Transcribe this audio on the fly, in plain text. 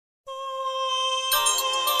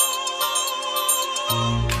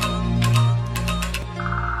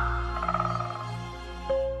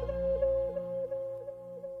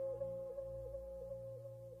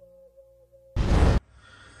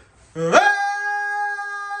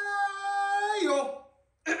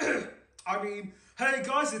Hey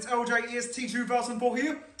guys, it's LJEST 2004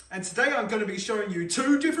 here, and today I'm going to be showing you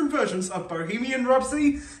two different versions of Bohemian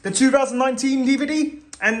Rhapsody, the 2019 DVD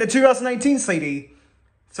and the 2018 CD.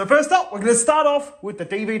 So first up, we're going to start off with the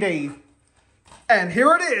DVD. And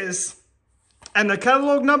here it is. And the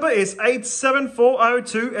catalogue number is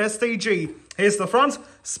 87402SDG. Here's the front,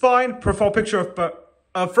 spine, profile picture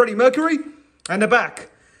of Freddie Mercury, and the back.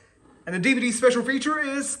 And the DVD special feature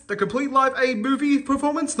is the complete Live Aid movie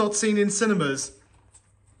performance not seen in cinemas.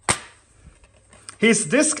 Here's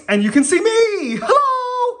the disc, and you can see me!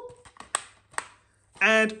 Hello!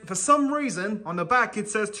 And for some reason, on the back it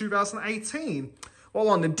says 2018. While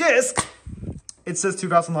on the disc, it says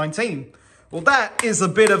 2019. Well, that is a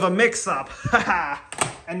bit of a mix-up.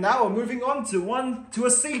 And now we're moving on to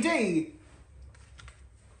a CD.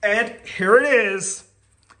 And here it is.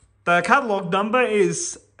 The catalogue number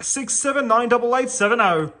is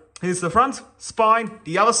 6798870. Here's the front, spine,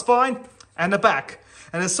 the other spine, and the back.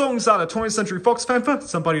 And the songs are the 20th Century Fox Panther,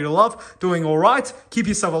 Somebody to Love, Doing Alright, Keep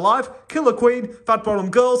Yourself Alive, Killer Queen, Fat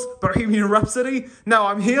Bottom Girls, Bohemian Rhapsody, Now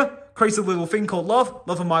I'm Here, Crazy Little Thing Called Love,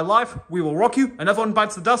 Love of My Life, We Will Rock You, Another One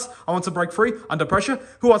Bites the Dust, I Want to Break Free, Under Pressure,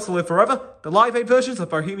 Who Wants to Live Forever, the Live Aid versions of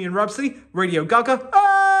Bohemian Rhapsody, Radio Gaga,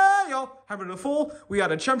 Hammer to Fall, We Are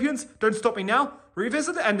the Champions, Don't Stop Me Now,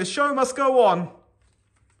 Revisit, and The Show Must Go On.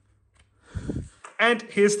 And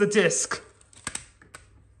here's the disc.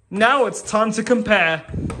 Now it's time to compare.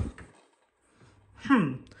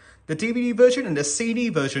 The DVD version and the CD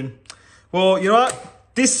version. Well, you know what?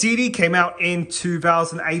 This CD came out in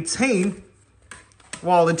 2018,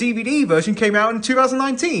 while the DVD version came out in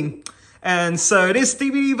 2019. And so this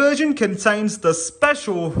DVD version contains the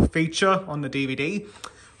special feature on the DVD,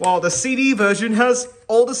 while the CD version has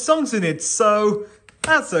all the songs in it. So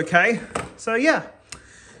that's okay. So yeah.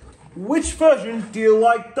 Which version do you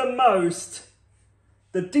like the most?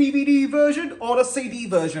 The DVD version or the CD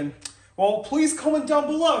version? Well, please comment down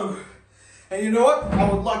below. And you know what?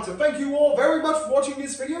 I would like to thank you all very much for watching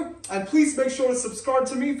this video. And please make sure to subscribe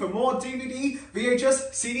to me for more DVD,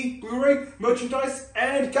 VHS, CD, Blu-ray, merchandise,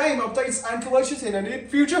 and game updates and collections in the near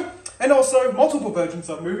future. And also multiple versions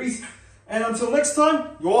of movies. And until next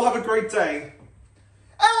time, you all have a great day.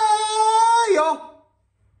 Ayo!